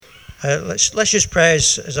Let's just pray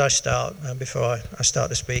as I start, before I start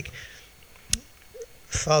to speak.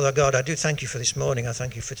 Father God, I do thank you for this morning. I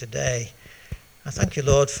thank you for today. I thank you,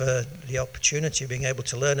 Lord, for the opportunity of being able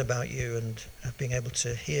to learn about you and being able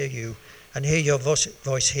to hear you and hear your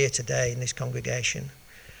voice here today in this congregation.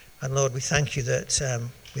 And Lord, we thank you that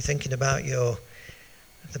we're thinking about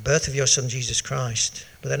the birth of your Son, Jesus Christ,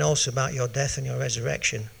 but then also about your death and your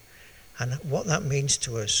resurrection and what that means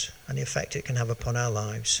to us and the effect it can have upon our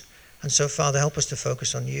lives. And so, Father, help us to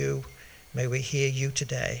focus on you. May we hear you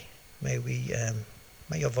today. May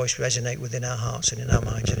your voice resonate within our hearts and in our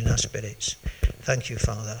minds and in our spirits. Thank you,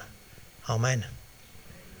 Father. Amen.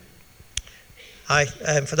 Hi,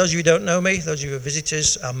 for those of you who don't know me, those of you who are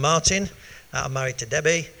visitors, I'm Martin. I'm married to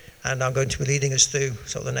Debbie, and I'm going to be leading us through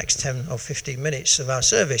sort of the next 10 or 15 minutes of our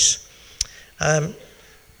service.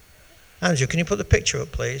 Andrew, can you put the picture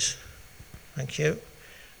up, please? Thank you.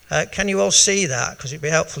 Can you all see that? Because it'd be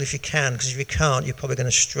helpful if you can, because if you can't, you're probably going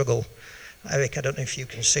to struggle. Eric, I don't know if you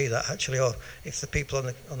can see that actually, or if the people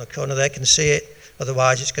on the corner there can see it.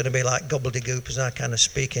 Otherwise, it's going to be like gobbledygook as I kind of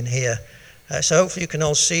speak in here. So hopefully you can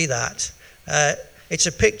all see that. It's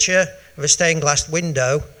a picture of a stained glass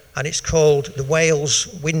window, and it's called the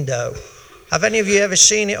Wales window. Have any of you ever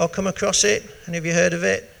seen it or come across it? Any of you heard of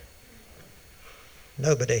it?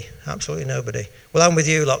 Nobody, absolutely nobody. Well, I'm with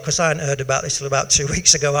you lot, because I hadn't heard about this till about 2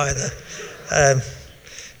 weeks ago either.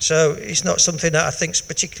 So it's not something that I think is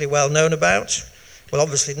particularly well known about. Well,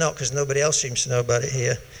 obviously not, because nobody else seems to know about it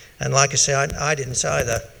here. And like I say, I didn't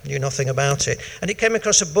either, knew nothing about it. And it came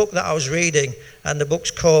across a book that I was reading, and the book's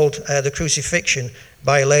called The Crucifixion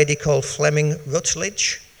by a lady called Fleming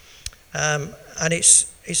Rutledge. And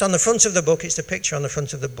it's on the front of the book, it's the picture on the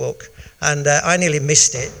front of the book. And I nearly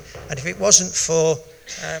missed it. And if it wasn't for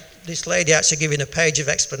this lady actually giving a page of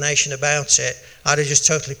explanation about it, I'd have just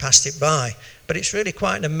totally passed it by. But it's really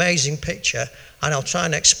quite an amazing picture, and I'll try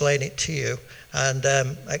and explain it to you and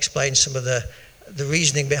explain some of the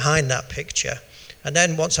reasoning behind that picture. And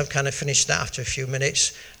then once I've kind of finished that after a few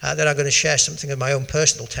minutes, then I'm going to share something of my own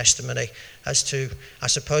personal testimony as to, I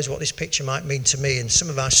suppose, what this picture might mean to me and some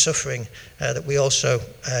of our suffering that we also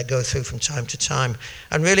go through from time to time.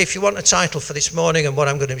 And really, if you want a title for this morning and what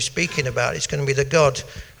I'm going to be speaking about, it's going to be The God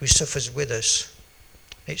Who Suffers With Us.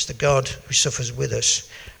 It's the God who suffers with us.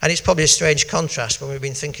 And it's probably a strange contrast when we've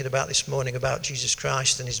been thinking about this morning about Jesus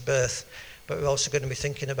Christ and his birth, but we're also going to be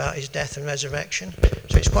thinking about his death and resurrection.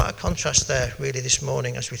 So it's quite a contrast there, really, this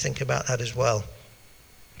morning as we think about that as well.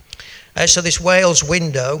 So this Wales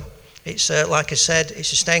window, it's like I said,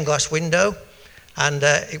 it's a stained glass window, and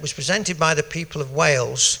it was presented by the people of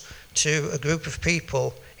Wales to a group of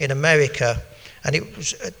people in America. And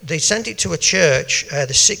they sent it to a church, the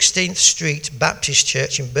 16th Street Baptist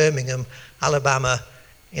Church in Birmingham, Alabama,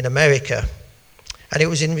 in America. And it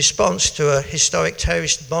was in response to a historic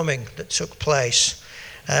terrorist bombing that took place.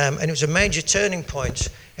 And it was a major turning point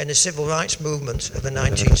in the civil rights movement of the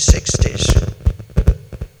 1960s.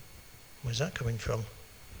 Where's that coming from?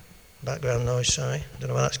 Background noise, sorry. I don't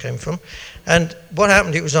know where that's coming from. And what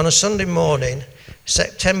happened, it was on a Sunday morning,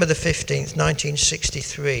 September the 15th,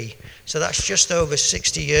 1963. So that's just over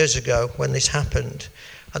 60 years ago when this happened.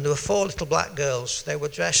 And there were 4 little black girls. They were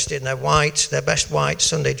dressed in their best white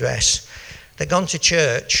Sunday dress. They'd gone to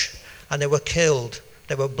church and they were killed.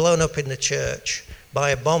 They were blown up in the church by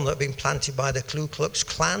a bomb that had been planted by the Ku Klux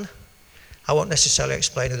Klan. I won't necessarily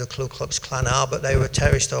explain who the Ku Klux Klan are, but they were a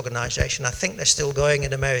terrorist organisation. I think they're still going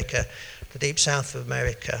in America, the deep south of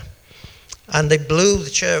America. And they blew the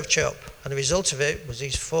church up. And the result of it was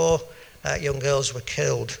these 4 young girls were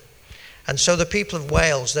killed. And so the people of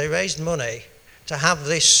Wales, they raised money to have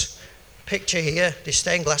this picture here, this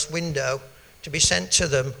stained glass window, to be sent to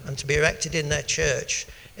them and to be erected in their church.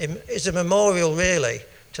 It's a memorial, really,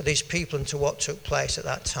 to these people and to what took place at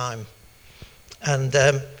that time. And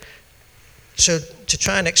so to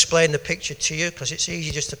try and explain the picture to you, because it's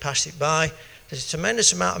easy just to pass it by, there's a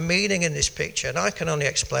tremendous amount of meaning in this picture, and I can only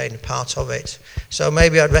explain part of it. So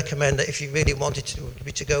maybe I'd recommend that if you really wanted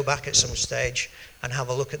to go back at some stage and have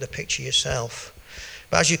a look at the picture yourself.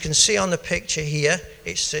 But as you can see on the picture here,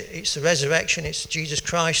 it's the resurrection, it's Jesus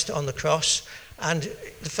Christ on the cross. And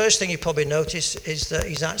the first thing you probably notice is that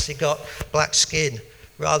he's actually got black skin,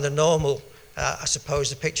 rather normal. I suppose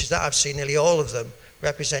the pictures that I've seen, nearly all of them,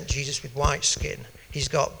 represent Jesus with white skin. He's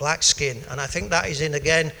got black skin, and I think that is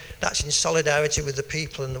that's in solidarity with the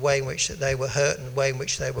people and the way in which that they were hurt and the way in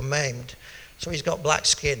which they were maimed. So he's got black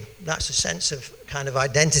skin. That's a sense of kind of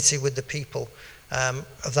identity with the people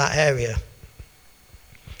of that area.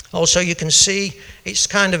 Also, you can see it's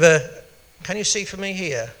kind of can you see for me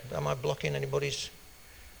here? Am I blocking anybody's?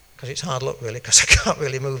 because it's hard luck really, because I can't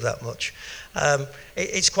really move that much.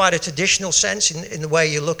 It's quite a traditional sense in the way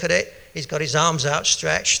you look at it. He's got his arms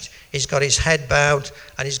outstretched, he's got his head bowed,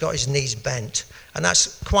 and he's got his knees bent. And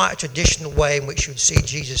that's quite a traditional way in which you would see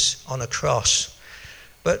Jesus on a cross.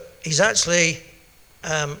 But he's actually,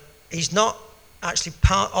 he's not actually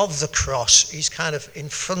part of the cross. He's kind of in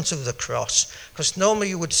front of the cross. Because normally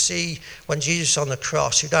you would see when Jesus is on the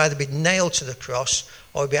cross, he'd either be nailed to the cross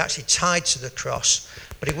or he'd be actually tied to the cross.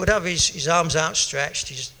 But he would have his arms outstretched,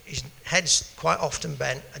 his head's quite often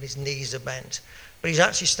bent, and his knees are bent. But he's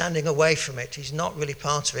actually standing away from it. He's not really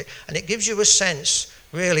part of it. And it gives you a sense,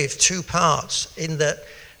 really, of two parts, in that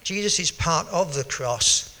Jesus is part of the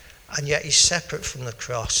cross, and yet he's separate from the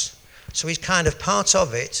cross. So he's kind of part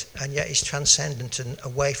of it, and yet he's transcendent and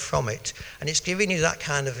away from it. And it's giving you that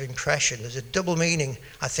kind of impression. There's a double meaning,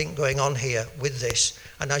 I think, going on here with this.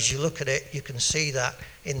 And as you look at it, you can see that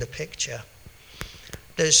in the picture.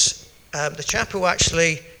 There's the chap who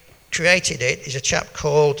actually created it is a chap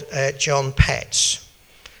called John Petts.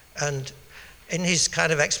 And in his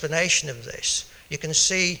kind of explanation of this, you can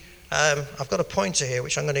see, I've got a pointer here,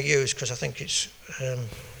 which I'm going to use because I think it's,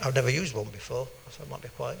 I've never used one before, so it might be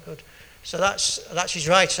quite good. So that's his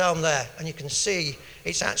right arm there, and you can see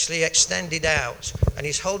it's actually extended out, and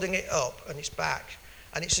he's holding it up, and it's back.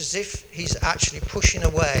 And it's as if he's actually pushing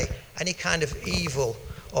away any kind of evil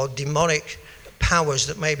or demonic powers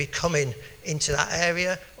that may be coming into that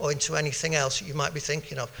area or into anything else that you might be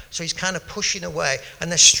thinking of. So he's kind of pushing away,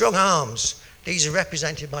 and they're strong arms. These are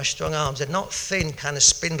represented by strong arms. They're not thin, kind of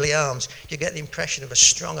spindly arms. You get the impression of a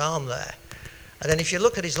strong arm there. And then if you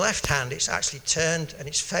look at his left hand, it's actually turned and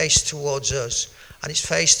it's faced towards us. And it's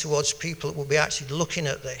faced towards people that will be actually looking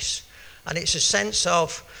at this. And it's a sense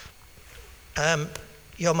of,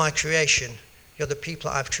 you're my creation. You're the people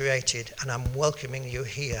I've created, and I'm welcoming you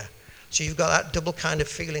here. So you've got that double kind of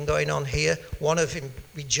feeling going on here. One of him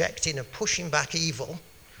rejecting and pushing back evil,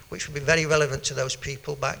 which would be very relevant to those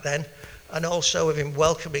people back then. And also of him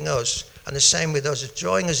welcoming us. And the same with us,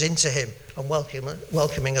 drawing us into him and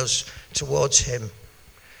welcoming us towards him.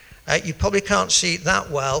 You probably can't see it that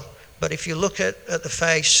well, but if you look at the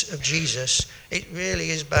face of Jesus, it really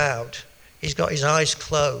is bowed. He's got his eyes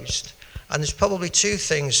closed. And there's probably two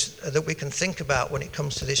things that we can think about when it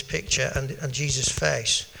comes to this picture and Jesus'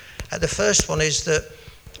 face. The first one is that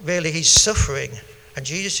really he's suffering, and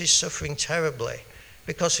Jesus is suffering terribly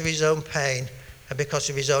because of his own pain and because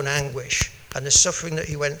of his own anguish and the suffering that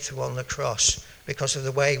he went through on the cross because of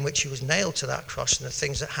the way in which he was nailed to that cross and the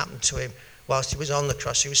things that happened to him whilst he was on the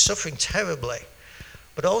cross. He was suffering terribly,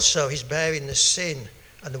 but also he's bearing the sin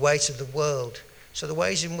and the weight of the world. So the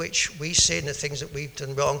ways in which we sin, the things that we've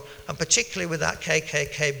done wrong, and particularly with that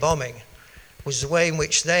KKK bombing, was the way in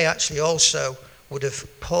which they actually also would have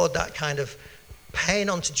poured that kind of pain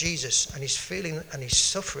onto Jesus, and he's feeling and he's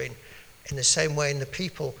suffering in the same way in the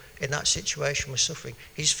people in that situation were suffering.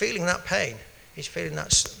 He's feeling that pain. He's feeling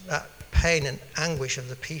that pain and anguish of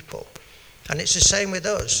the people. And it's the same with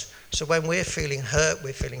us. So when we're feeling hurt,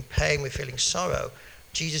 we're feeling pain, we're feeling sorrow,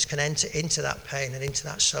 Jesus can enter into that pain and into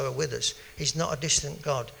that sorrow with us. He's not a distant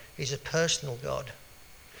God. He's a personal God.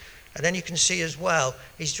 And then you can see as well,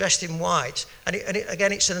 he's dressed in white. And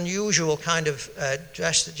again, it's an unusual kind of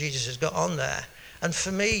dress that Jesus has got on there. And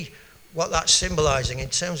for me, what that's symbolizing in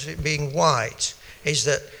terms of it being white is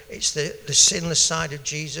that it's the sinless side of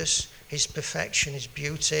Jesus, his perfection, his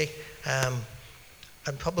beauty,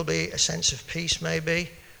 and probably a sense of peace maybe,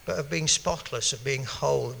 but of being spotless, of being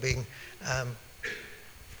whole, of being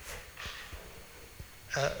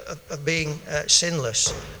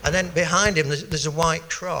sinless. And then behind him there's a white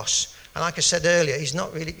cross, and like I said earlier, he's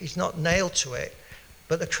not nailed to it,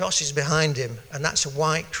 but the cross is behind him, and that's a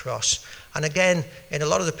white cross. And again, in a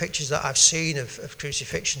lot of the pictures that I've seen of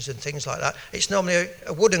crucifixions and things like that, it's normally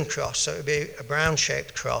a wooden cross, so it would be a brown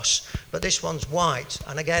shaped cross, but this one's white.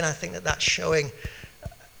 And again, I think that that's showing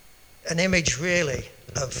an image really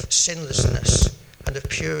of sinlessness and of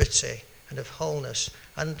purity and of wholeness.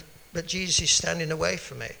 But Jesus is standing away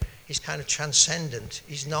from it. He's kind of transcendent.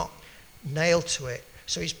 He's not nailed to it.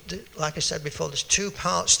 So he's, like I said before, there's two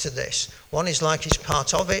parts to this. One is like he's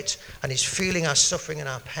part of it, and he's feeling our suffering and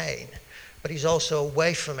our pain. But he's also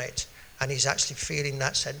away from it, and he's actually feeling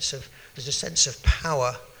that sense of, there's a sense of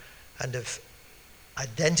power and of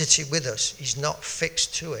identity with us. He's not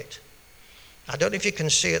fixed to it. I don't know if you can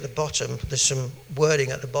see at the bottom, there's some wording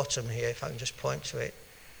at the bottom here, if I can just point to it.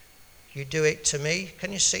 You do it to me.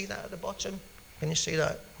 Can you see that at the bottom? Can you see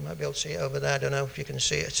that? You might be able to see it over there. I don't know if you can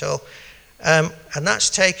see it at all. And that's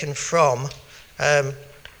taken from the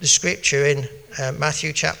scripture in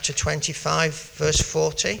Matthew chapter 25, verse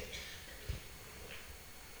 40.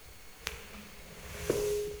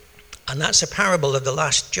 And that's a parable of the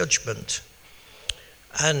Last Judgment.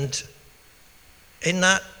 And in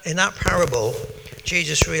that parable,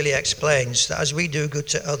 Jesus really explains that as we do good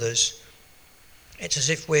to others, it's as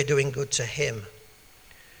if we're doing good to him.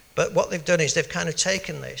 But what they've done is they've kind of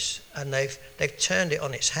taken this and they've turned it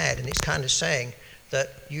on its head, and it's kind of saying that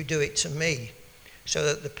you do it to me, so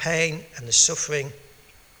that the pain and the suffering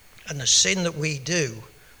and the sin that we do,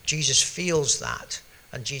 Jesus feels that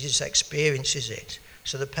and Jesus experiences it.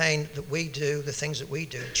 So the pain that we do, the things that we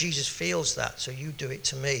do, Jesus feels that, so you do it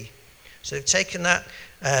to me. So they've taken that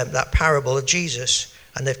parable of Jesus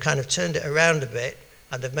and they've kind of turned it around a bit,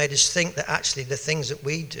 and they've made us think that actually the things that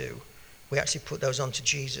we do, we actually put those onto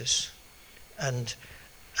Jesus. And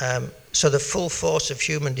so the full force of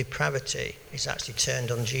human depravity is actually turned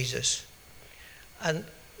on Jesus. And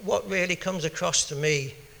what really comes across to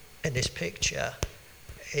me in this picture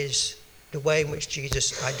is the way in which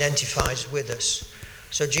Jesus identifies with us.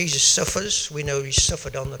 So Jesus suffers. We know he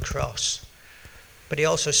suffered on the cross. But he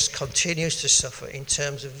also continues to suffer in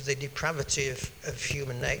terms of the depravity of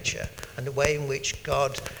human nature and the way in which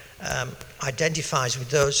God identifies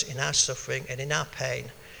with us in our suffering and in our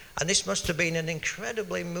pain. And this must have been an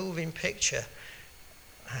incredibly moving picture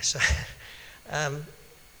to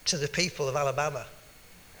the people of Alabama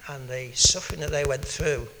and the suffering that they went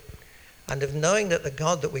through, and of knowing that the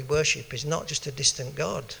God that we worship is not just a distant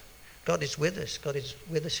God. God is with us. God is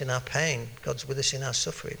with us in our pain. God's with us in our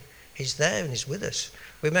suffering. He's there and he's with us.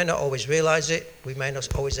 We may not always realize it. We may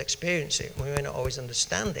not always experience it. We may not always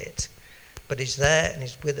understand it. But he's there and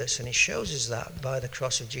he's with us, and he shows us that by the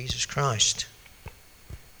cross of Jesus Christ.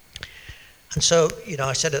 And so,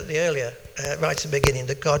 I said at the earlier, right at the beginning,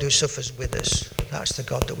 the God who suffers with us, that's the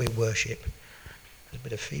God that we worship. There's a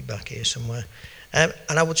bit of feedback here somewhere. And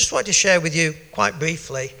I would just like to share with you quite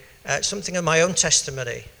briefly something of my own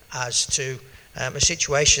testimony as to a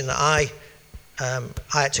situation that I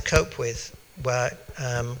had to cope with, where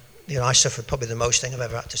I suffered probably the most thing I've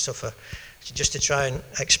ever had to suffer. So just to try and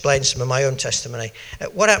explain some of my own testimony.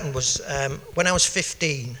 What happened was, when I was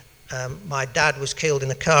 15, my dad was killed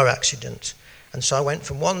in a car accident. And so I went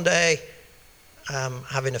from one day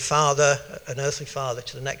having a father, an earthly father,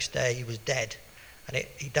 to the next day he was dead. And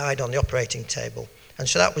he died on the operating table. And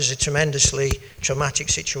so that was a tremendously traumatic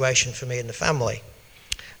situation for me and the family.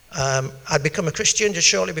 I'd become a Christian just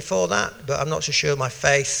shortly before that, but I'm not so sure my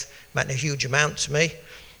faith meant a huge amount to me.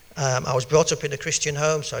 I was brought up in a Christian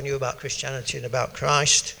home, so I knew about Christianity and about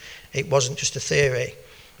Christ. It wasn't just a theory.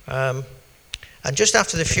 And just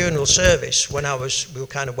after the funeral service, when we were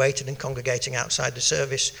kind of waiting and congregating outside the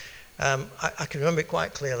service, I can remember it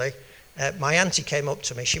quite clearly. My auntie came up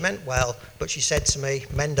to me. She meant well, but she said to me,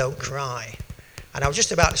 "Men don't cry." And I was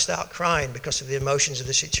just about to start crying because of the emotions of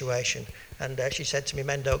the situation. And she said to me,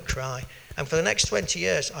 "Men don't cry." And for the next 20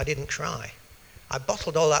 years, I didn't cry. I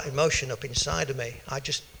bottled all that emotion up inside of me.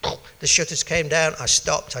 The shutters came down, I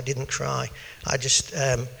stopped, I didn't cry. I just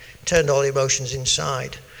turned all the emotions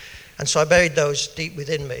inside. And so I buried those deep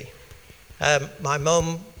within me. My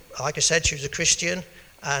mum, like I said, she was a Christian,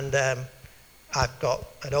 and I've got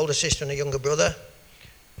an older sister and a younger brother.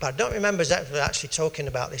 But I don't remember us actually talking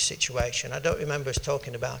about this situation. I don't remember us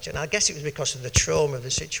talking about it. And I guess it was because of the trauma of the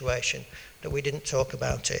situation that we didn't talk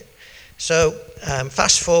about it. So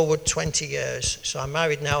fast forward 20 years. So I'm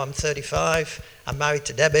married now, I'm 35. I'm married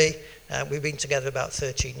to Debbie. We've been together about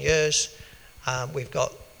 13 years. We've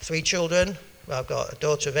got 3 children. I've got a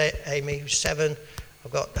daughter of Amy, who's 7.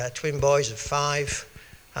 I've got twin boys of 5.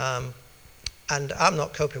 And I'm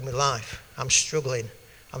not coping with life. I'm struggling.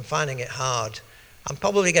 I'm finding it hard. I'm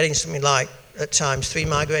probably getting something like, at times, 3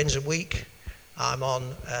 migraines a week. I'm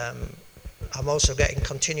also getting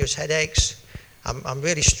continuous headaches. I'm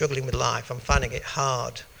really struggling with life. I'm finding it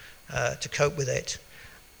hard to cope with it.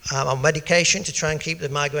 I'm on medication to try and keep the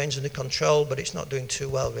migraines under control, but it's not doing too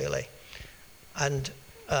well, really. And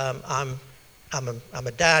I'm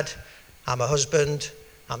a dad. I'm a husband.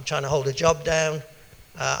 I'm trying to hold a job down.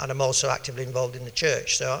 And I'm also actively involved in the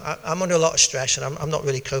church. So I'm under a lot of stress, and I'm not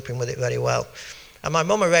really coping with it very well. And my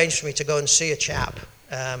mum arranged for me to go and see a chap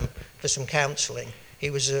for some counselling. He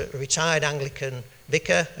was a retired Anglican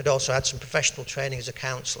vicar, had also had some professional training as a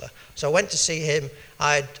counsellor. So I went to see him.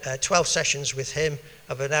 I had 12 sessions with him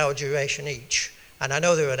of an hour duration each. And I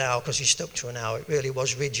know they were an hour because he stuck to an hour. It really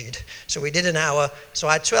was rigid. So we did an hour. So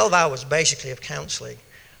I had 12 hours basically of counselling.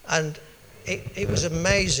 And it was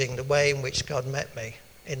amazing the way in which God met me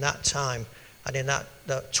in that time and in that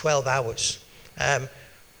 12 hours.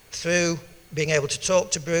 Through being able to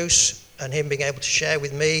talk to Bruce and him being able to share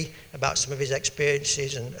with me about some of his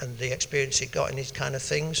experiences and the experience he got in these kind of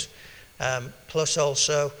things. Plus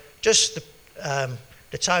also just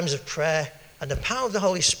the times of prayer, and the power of the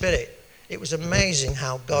Holy Spirit. It was amazing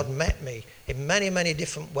how God met me in many, many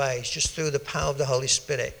different ways, just through the power of the Holy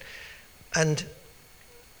Spirit. And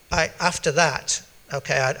after that,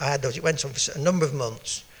 okay, I had those. It went on for a number of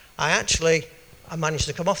months. I managed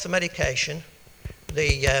to come off the medication.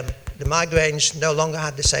 The migraines no longer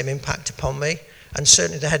had the same impact upon me, and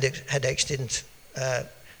certainly the headaches didn't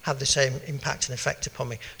have the same impact and effect upon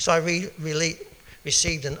me. So I really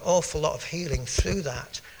received an awful lot of healing through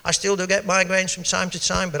that. I still do get migraines from time to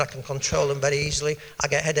time, but I can control them very easily. I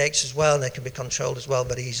get headaches as well, and they can be controlled as well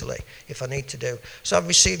very easily if I need to do. So I've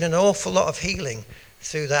received an awful lot of healing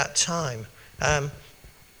through that time.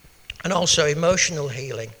 And also emotional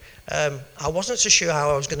healing. I wasn't so sure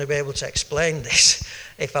how I was going to be able to explain this,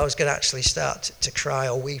 if I was going to actually start to cry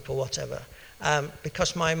or weep or whatever,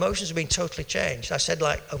 because my emotions have been totally changed. I said,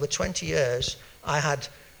 like, over 20 years, I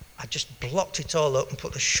just blocked it all up and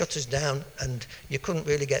put the shutters down, and you couldn't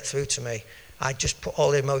really get through to me. I just put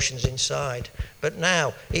all the emotions inside. But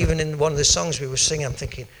now, even in one of the songs we were singing, I'm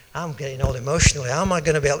thinking, I'm getting all emotional. How am I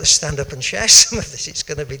going to be able to stand up and share some of this? It's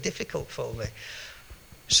going to be difficult for me.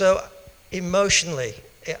 So emotionally,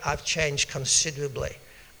 I've changed considerably.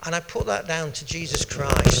 And I put that down to Jesus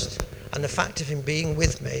Christ and the fact of him being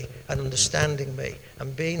with me and understanding me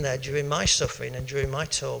and being there during my suffering and during my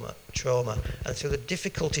trauma and through the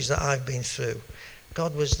difficulties that I've been through.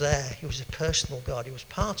 God was there. He was a personal God. He was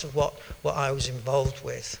part of what I was involved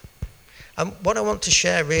with. And what I want to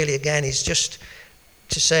share really again is just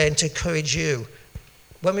to say and to encourage you,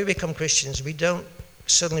 when we become Christians, we don't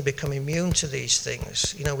suddenly become immune to these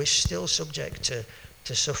things. You know, we're still subject to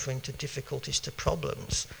suffering, to difficulties, to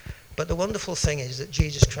problems. But the wonderful thing is that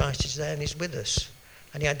Jesus Christ is there and he's with us.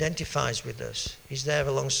 And he identifies with us. He's there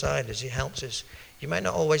alongside us. He helps us. You may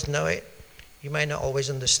not always know it. You may not always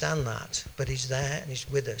understand that. But he's there and he's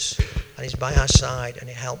with us. And he's by our side and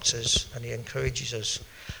he helps us and he encourages us.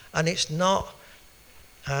 And it's not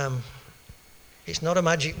a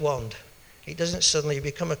magic wand. It doesn't suddenly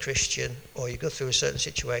become a Christian or you go through a certain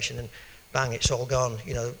situation and bang, it's all gone.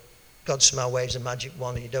 You know, God somehow waves a magic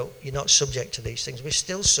wand and you're not subject to these things. We're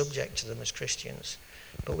still subject to them as Christians.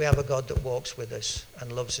 But we have a God that walks with us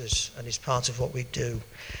and loves us and is part of what we do.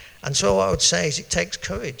 And so what I would say is it takes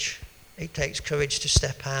courage. It takes courage to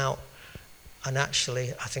step out and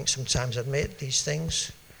actually, I think, sometimes admit these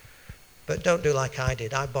things. But don't do like I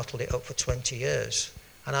did. I bottled it up for 20 years.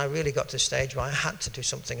 And I really got to the stage where I had to do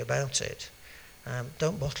something about it.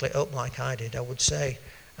 Don't bottle it up like I did. I would say,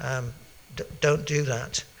 don't do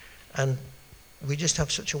that. And we just have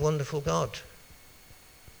such a wonderful God.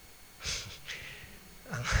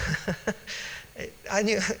 I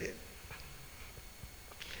knew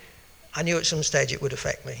at some stage it would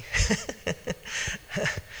affect me.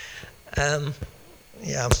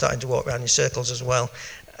 Yeah, I'm starting to walk around in circles as well.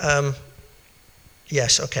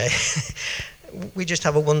 Yes, okay. We just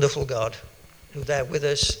have a wonderful God who's there with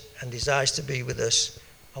us and desires to be with us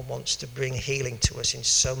and wants to bring healing to us in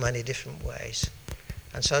so many different ways.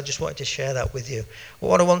 And so I just wanted to share that with you.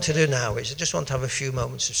 Well, what I want to do now is I just want to have a few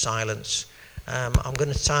moments of silence. I'm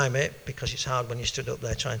going to time it because it's hard when you stood up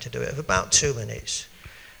there trying to do it, of about 2 minutes.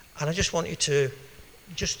 And I just want you to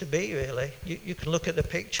be, really. You can look at the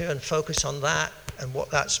picture and focus on that and what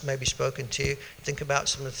that's maybe spoken to you. Think about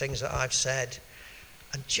some of the things that I've said.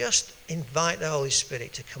 And just invite the Holy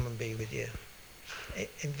Spirit to come and be with you.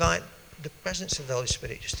 Invite the presence of the Holy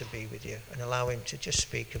Spirit just to be with you and allow him to just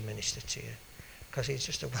speak and minister to you. Because he's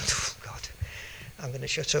just a wonderful God. I'm going to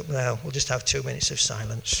shut up now. We'll just have 2 minutes of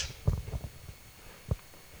silence.